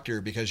the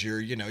doctor because you're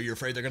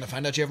afraid they're going to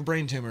find out you have a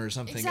brain tumor or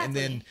something. Exactly. And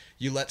then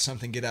you let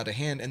something get out of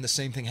hand, and the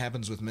same thing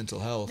happens with mental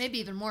health. Maybe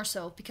even more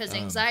so, because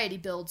anxiety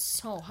builds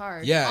so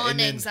hard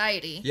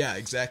anxiety. Yeah,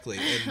 exactly.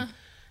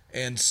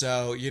 And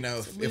so,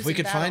 if we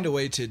could find a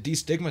way to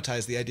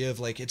destigmatize the idea of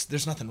like,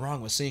 there's nothing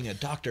wrong with seeing a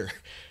doctor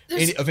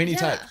of any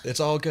type.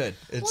 It's all good.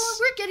 We're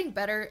getting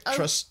better.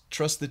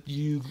 Trust that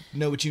you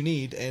know what you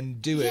need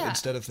and do it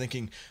instead of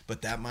thinking,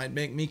 but that might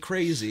make me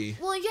crazy.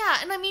 Well, yeah.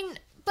 And I mean,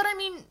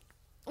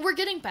 we're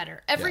getting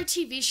better. Every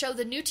TV show,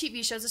 the new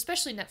TV shows,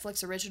 especially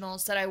Netflix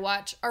originals that I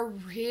watch, are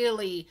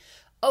really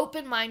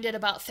open-minded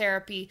about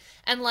therapy,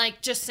 and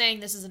like just saying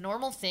this is a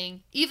normal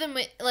thing. Even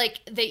like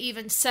they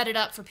even set it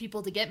up for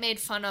people to get made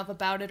fun of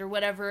about it or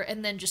whatever,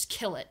 and then just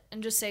kill it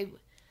and just say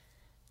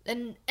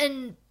and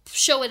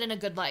show it in a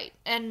good light.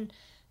 And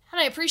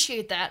I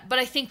appreciate that, but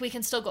I think we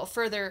can still go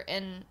further,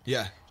 and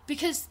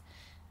because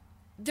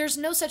there's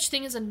no such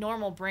thing as a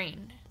normal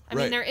brain. I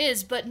mean, there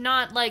is, but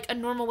not like a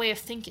normal way of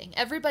thinking.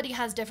 Everybody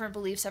has different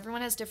beliefs.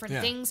 Everyone has different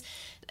things.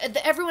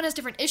 Everyone has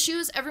different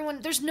issues.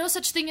 There's no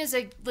such thing as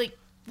a like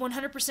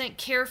 100%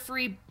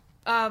 carefree,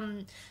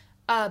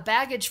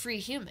 baggage-free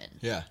human.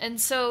 Yeah.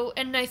 And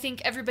I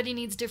think everybody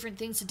needs different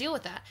things to deal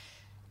with that.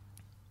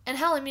 And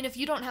hell, I mean, if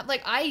you don't have,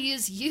 like, I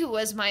use you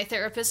as my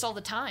therapist all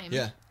the time.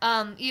 Yeah.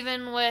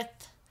 Even with,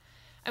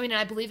 I mean,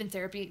 I believe in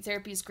therapy.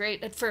 Therapy is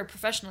great for a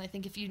professional. I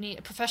think if you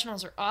need,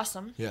 professionals are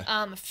awesome.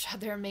 Yeah.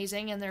 They're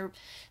amazing, and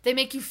they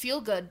make you feel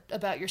good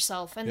about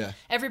yourself, and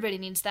everybody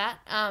needs that.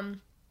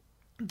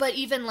 But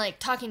even like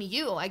talking to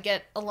you, I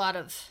get a lot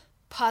of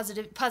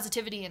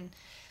positivity, and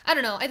I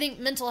don't know, I think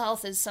mental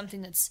health is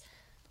something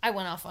I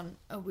went off on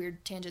a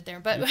weird tangent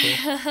there, but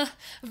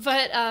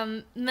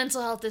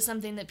mental health is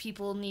something that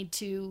people need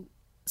to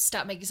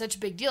stop making such a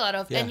big deal out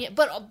of,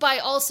 but by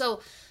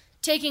also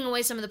taking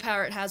away some of the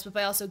power it has, but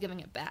by also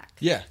giving it back.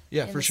 Yeah,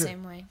 for sure.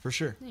 Same way. For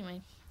sure.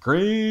 Anyway.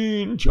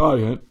 Green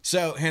Giant.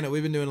 So, Hannah,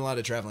 we've been doing a lot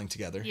of traveling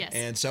together. Yes.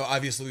 And so,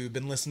 obviously, we've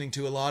been listening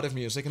to a lot of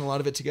music and a lot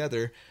of it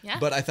together. Yeah.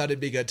 But I thought it'd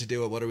be good to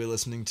do it. What are we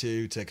listening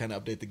to kind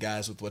of update the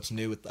guys with what's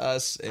new with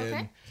us.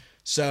 And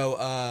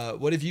so,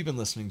 what have you been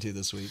listening to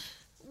this week?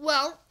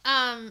 Well,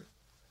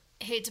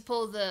 hate to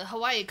pull the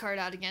Hawaii card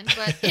out again,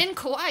 but in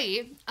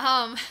Kauai,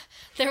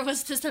 there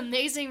was this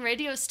amazing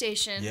radio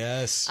station.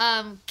 Yes.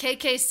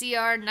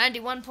 KKCR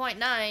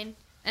 91.9.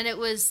 And it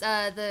was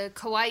the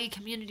Kauai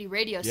Community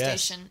Radio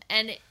Station.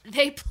 And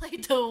they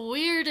played the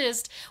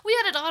weirdest. We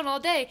had it on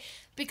all day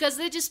because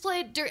they just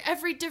played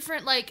every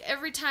different, like,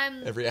 every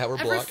time. Every hour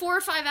block. Every 4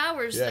 or 5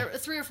 hours.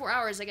 3 or 4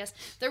 hours, I guess.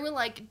 There were,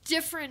 like,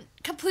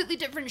 completely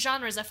different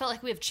genres. I felt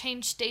like we have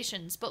changed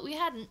stations, but we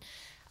hadn't.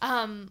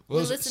 So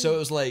it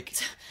was like.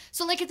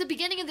 So, like, at the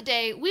beginning of the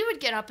day, we would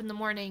get up in the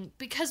morning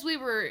because we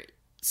were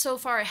so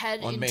far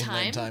ahead on in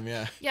mainland time.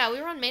 Yeah,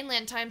 we were on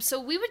mainland time, so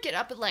we would get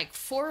up at like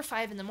 4 or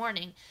 5 in the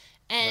morning.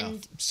 And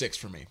well, 6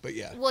 for me, but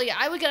yeah. Well, yeah,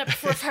 I would get up at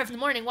 4 or 5 in the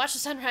morning, watch the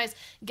sunrise,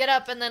 get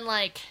up, and then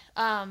like,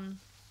 and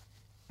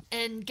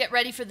get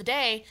ready for the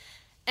day,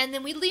 and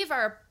then we leave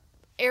our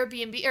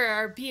Airbnb or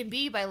our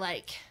B&B by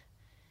like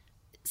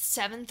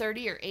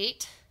 7:30 or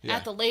 8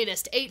 at the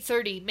latest.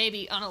 8:30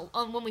 maybe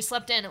on when we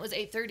slept in, it was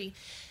 8:30,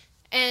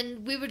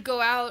 and we would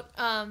go out.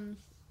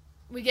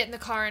 We get in the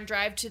car and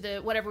drive to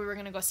the whatever we were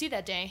going to go see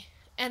that day.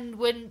 And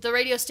when the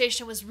radio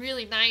station was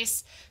really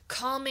nice,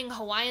 calming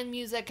Hawaiian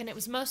music, and it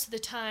was most of the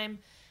time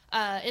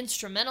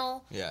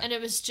instrumental, and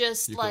it was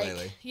just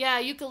ukulele.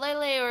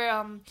 Ukulele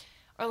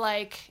or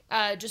like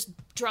just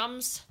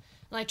drums,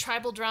 like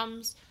tribal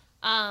drums,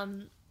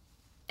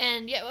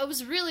 and yeah, it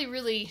was really,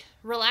 really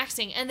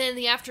relaxing. And then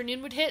the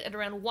afternoon would hit at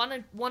around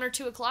 1 or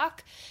 2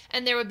 o'clock,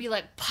 and there would be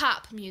like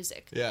pop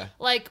music. Yeah.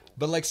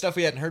 But like stuff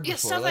we hadn't heard before.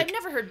 Stuff I'd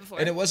never heard before.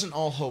 And it wasn't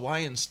all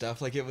Hawaiian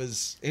stuff. Like it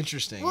was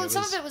interesting. Well,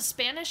 some of it was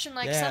Spanish, and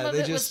like some of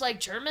it was like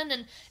German,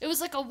 and it was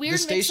like a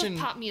weird mix of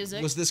pop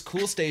music. Was this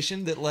cool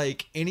station that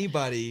like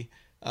anybody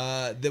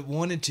that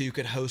wanted to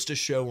could host a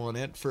show on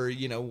it for,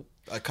 you know,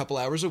 a couple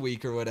hours a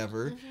week or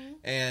whatever.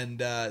 Mm-hmm.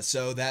 And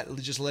so that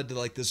just led to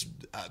like this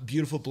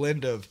beautiful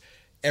blend of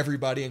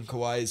everybody in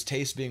Kauai's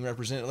taste being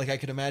represented. Like I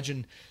could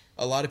imagine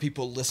a lot of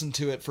people listen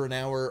to it for an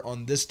hour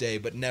on this day,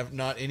 but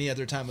not any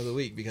other time of the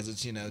week because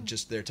it's, you know,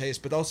 just their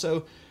taste. But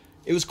also,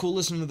 it was cool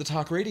listening to the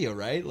talk radio,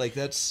 right? Like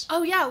that's...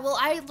 Oh yeah, well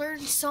I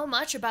learned so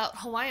much about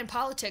Hawaiian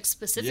politics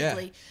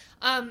specifically.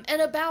 Yeah.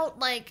 And about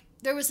like,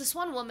 there was this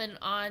one woman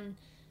on,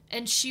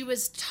 and she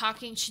was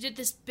talking, she did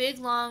this big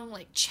long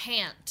like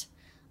chant.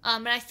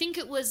 And I think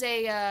it was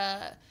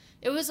a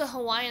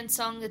Hawaiian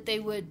song that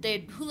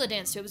they'd hula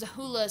dance to. It was a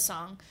hula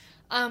song.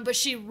 But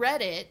she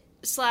read it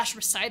 /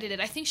 recited it.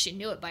 I think she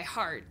knew it by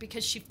heart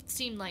because she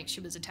seemed like she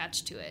was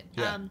attached to it.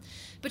 Yeah.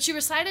 But she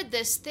recited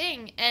this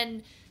thing,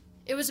 and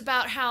it was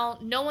about how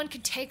no one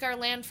can take our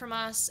land from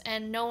us,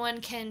 and no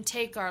one can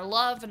take our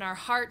love and our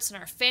hearts and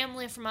our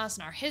family from us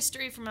and our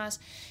history from us.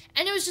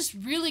 And it was just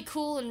really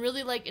cool and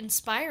really like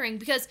inspiring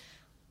because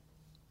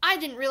I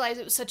didn't realize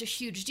it was such a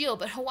huge deal,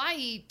 but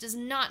Hawaii does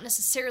not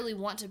necessarily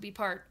want to be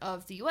part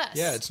of the U.S.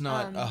 Yeah, it's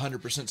not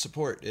 100%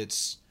 support.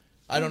 It's...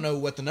 I don't know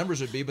what the numbers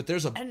would be, but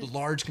there's a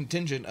large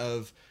contingent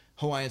of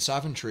Hawaiian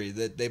sovereignty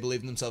that they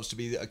believe themselves to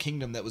be a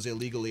kingdom that was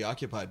illegally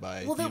occupied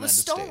by the United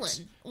States. Well, that was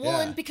stolen. Well,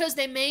 and because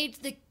they made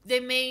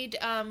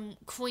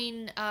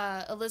Queen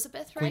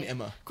Elizabeth, right?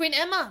 Queen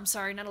Emma. I'm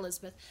sorry, not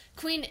Elizabeth.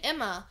 Queen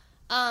Emma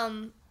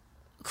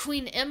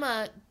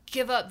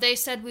give up. They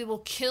said, we will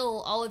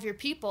kill all of your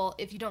people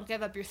if you don't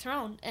give up your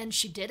throne, and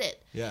she did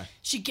it. Yeah.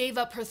 She gave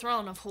up her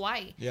throne of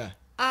Hawaii. Yeah.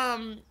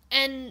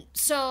 And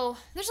so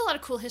there's a lot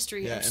of cool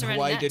history. Yeah, and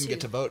Hawaii didn't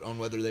get to vote on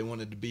whether they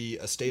wanted to be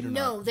a state or not.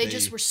 No, they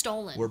just were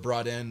stolen. Were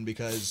brought in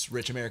because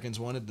rich Americans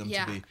wanted them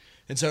to be.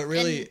 And so it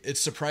really, it's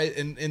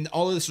surprising. And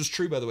all of this was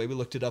true, by the way. We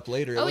looked it up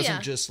later. It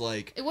wasn't just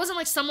like... It wasn't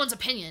like someone's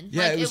opinion.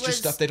 Yeah, like, it was just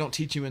stuff they don't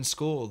teach you in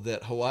school,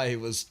 that Hawaii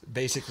was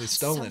basically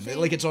stolen.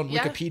 Like it's on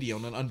Wikipedia,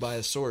 on an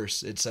unbiased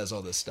source. It says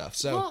all this stuff.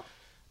 So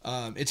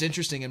it's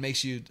interesting and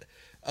makes you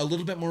a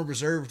little bit more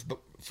reserved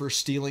for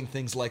stealing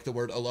things like the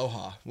word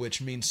aloha,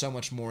 which means so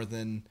much more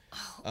than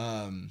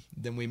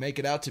we make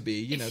it out to be.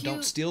 You know,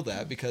 don't steal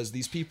that, because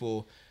these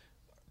people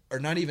are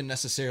not even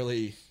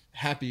necessarily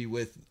happy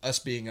with us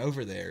being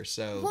over there.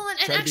 So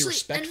try to be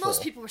respectful. And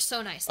most people were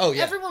so nice. Oh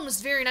yeah, everyone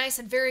was very nice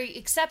and very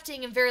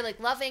accepting and very like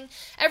loving.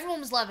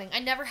 Everyone was loving. I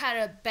never had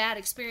a bad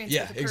experience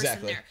with a person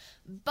there.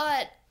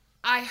 But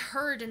I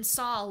heard and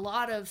saw a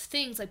lot of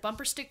things like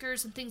bumper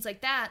stickers and things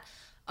like that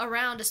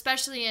around,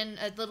 especially in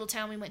a little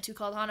town we went to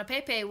called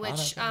Hanapepe,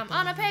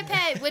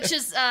 which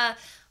is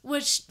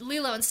which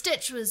Lilo and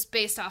Stitch was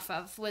based off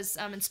of, was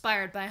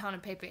inspired by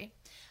Hanapepe.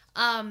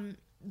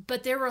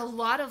 But there were a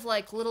lot of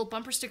like little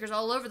bumper stickers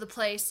all over the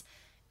place,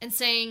 and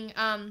saying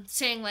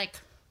like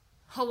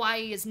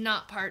Hawaii is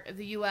not part of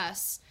the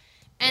U.S.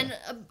 And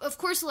of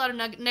course a lot of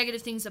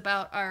negative things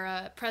about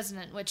our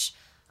president, which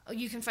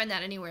you can find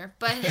that anywhere,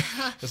 but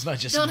it's not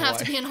just don't have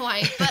to be in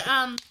Hawaii.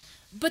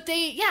 But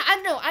they,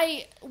 I don't know.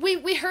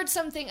 We heard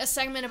a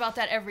segment about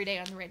that every day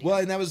on the radio. Well,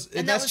 and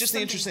that's just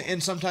the interesting.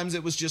 And sometimes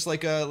it was just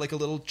like a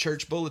little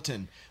church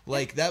bulletin.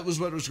 Like that was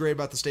what was great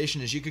about the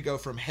station, is you could go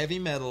from heavy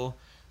metal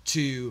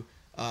to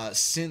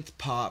synth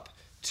pop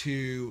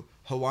to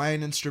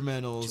Hawaiian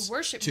instrumentals to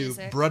worship to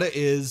music. Brudda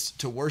Is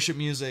to worship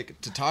music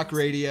to talk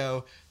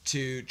radio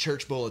to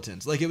church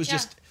bulletins. Like it was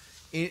just.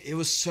 It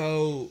was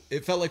so...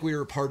 It felt like we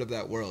were a part of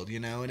that world, you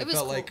know? And it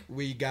felt cool. Like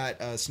we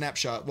got a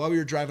snapshot while we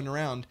were driving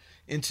around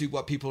into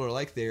what people are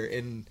like there.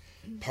 And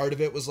part of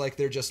it was like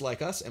they're just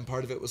like us, and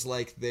part of it was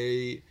like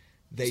we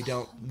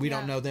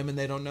don't know them and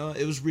they don't know.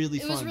 It was really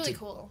fun. It was really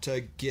cool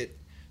to get...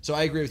 So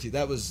I agree with you.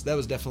 That was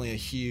definitely a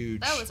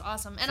huge... That was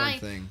awesome. And I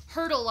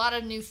heard a lot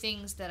of new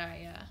things that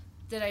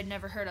I'd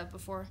never heard of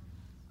before.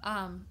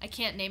 I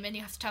can't name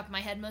any off the top of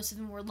my head. Most of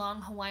them were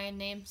long Hawaiian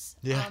names.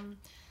 Yeah.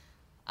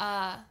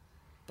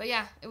 But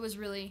yeah, it was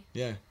really,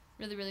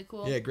 really, really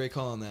cool. Yeah, great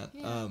call on that.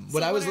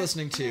 What I was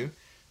listening to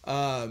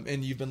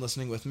and you've been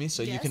listening with me,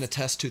 so yes. you can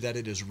attest to that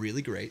it is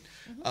really great.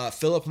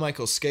 Philip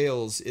Michael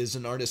Scales is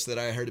an artist that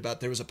I heard about.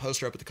 There was a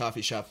poster up at the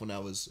coffee shop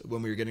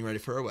when we were getting ready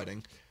for our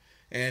wedding,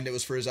 and it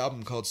was for his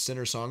album called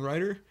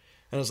Singer-Songwriter, and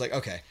I was like,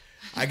 okay,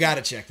 I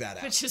gotta check that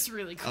out. Which is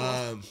really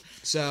cool.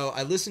 So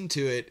I listened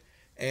to it,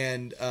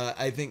 and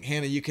I think,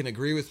 Hannah, you can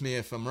agree with me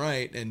if I'm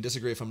right and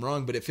disagree if I'm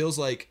wrong, but it feels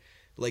like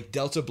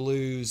Delta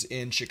Blues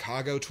in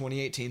Chicago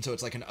 2018, so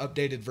it's like an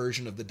updated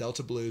version of the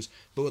Delta Blues,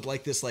 but with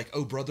like this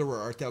oh brother, where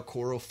art thou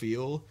choral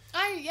feel.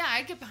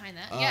 I get behind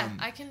that.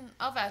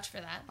 I'll vouch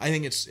for that. I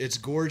think it's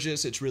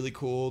gorgeous. It's really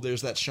cool.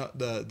 There's that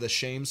the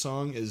Shame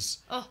song is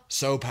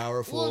so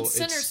powerful. Well,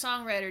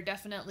 Singer-Songwriter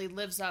definitely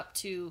lives up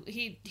to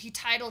he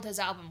titled his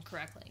album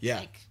correctly.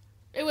 Yeah.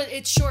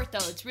 It's short though.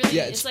 It's really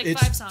it's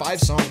 5 songs. 5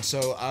 songs,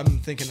 so I'm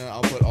thinking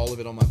I'll put all of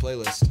it on my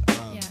playlist.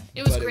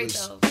 It was great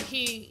though.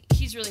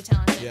 He's really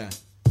talented. Yeah.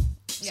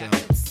 Yeah, so,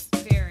 it's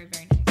very,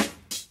 very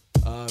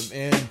nice.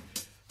 And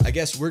I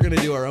guess we're gonna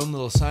do our own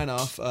little sign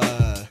off.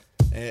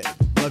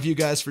 Love you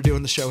guys for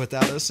doing the show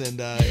without us, and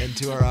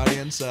to our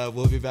audience,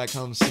 we'll be back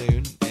home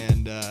soon.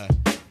 And I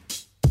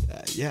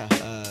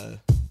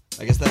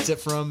guess that's it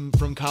from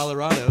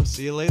Colorado.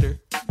 See you later.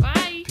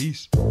 Bye.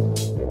 Peace.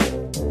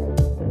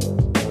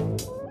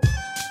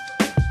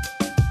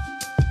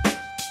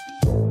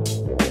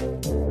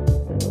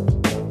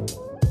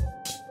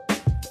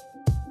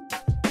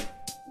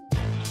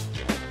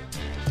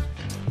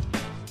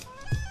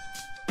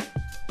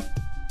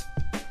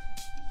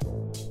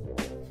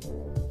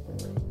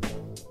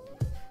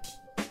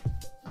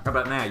 How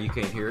about now? You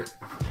can't hear it?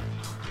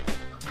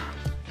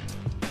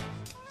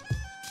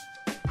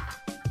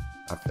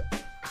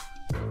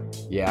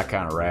 Yeah, I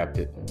kind of wrapped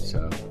it.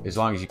 So as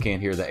long as you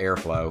can't hear the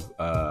airflow,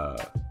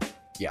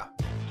 yeah.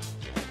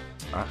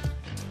 All right.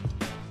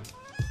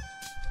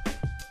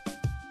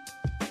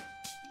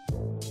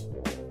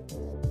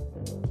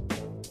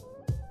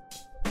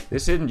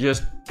 This isn't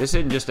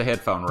just a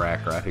headphone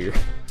rack right here.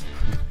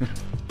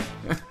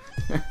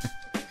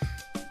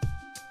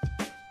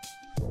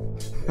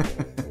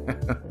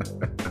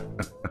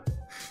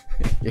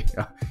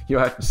 Yeah, you'll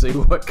have to see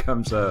what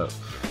comes up.